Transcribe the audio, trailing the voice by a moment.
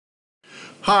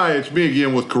Hi, it's me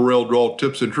again with CorelDraw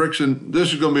tips and tricks, and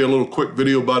this is going to be a little quick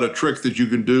video about a trick that you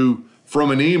can do from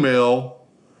an email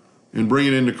and bring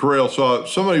it into Corel. So if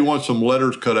somebody wants some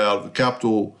letters cut out, the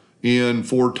capital N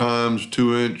 4 times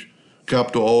 2 inch,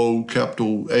 capital O,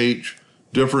 capital H,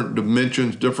 different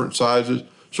dimensions, different sizes.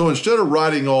 So instead of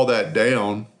writing all that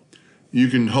down, you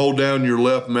can hold down your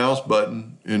left mouse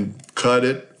button and cut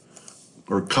it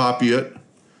or copy it,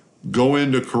 go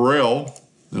into Corel,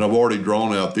 and I've already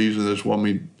drawn out these, and that's what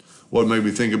made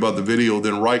me think about the video.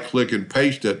 Then right-click and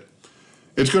paste it.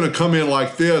 It's going to come in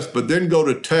like this, but then go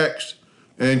to text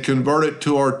and convert it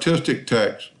to artistic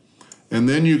text. And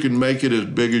then you can make it as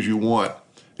big as you want.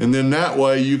 And then that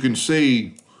way you can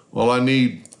see, well, I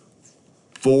need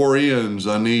 4 ends.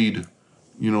 I need,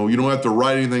 you don't have to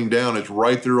write anything down. It's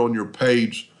right there on your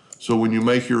page. So when you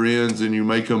make your ends and you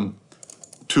make them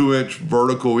 2-inch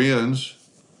vertical ends,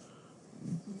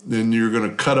 then you're going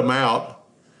to cut them out.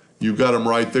 You've got them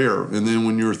right there. And then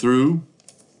when you're through,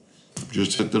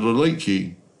 just hit the delete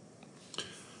key.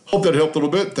 Hope that helped a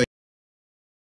little bit.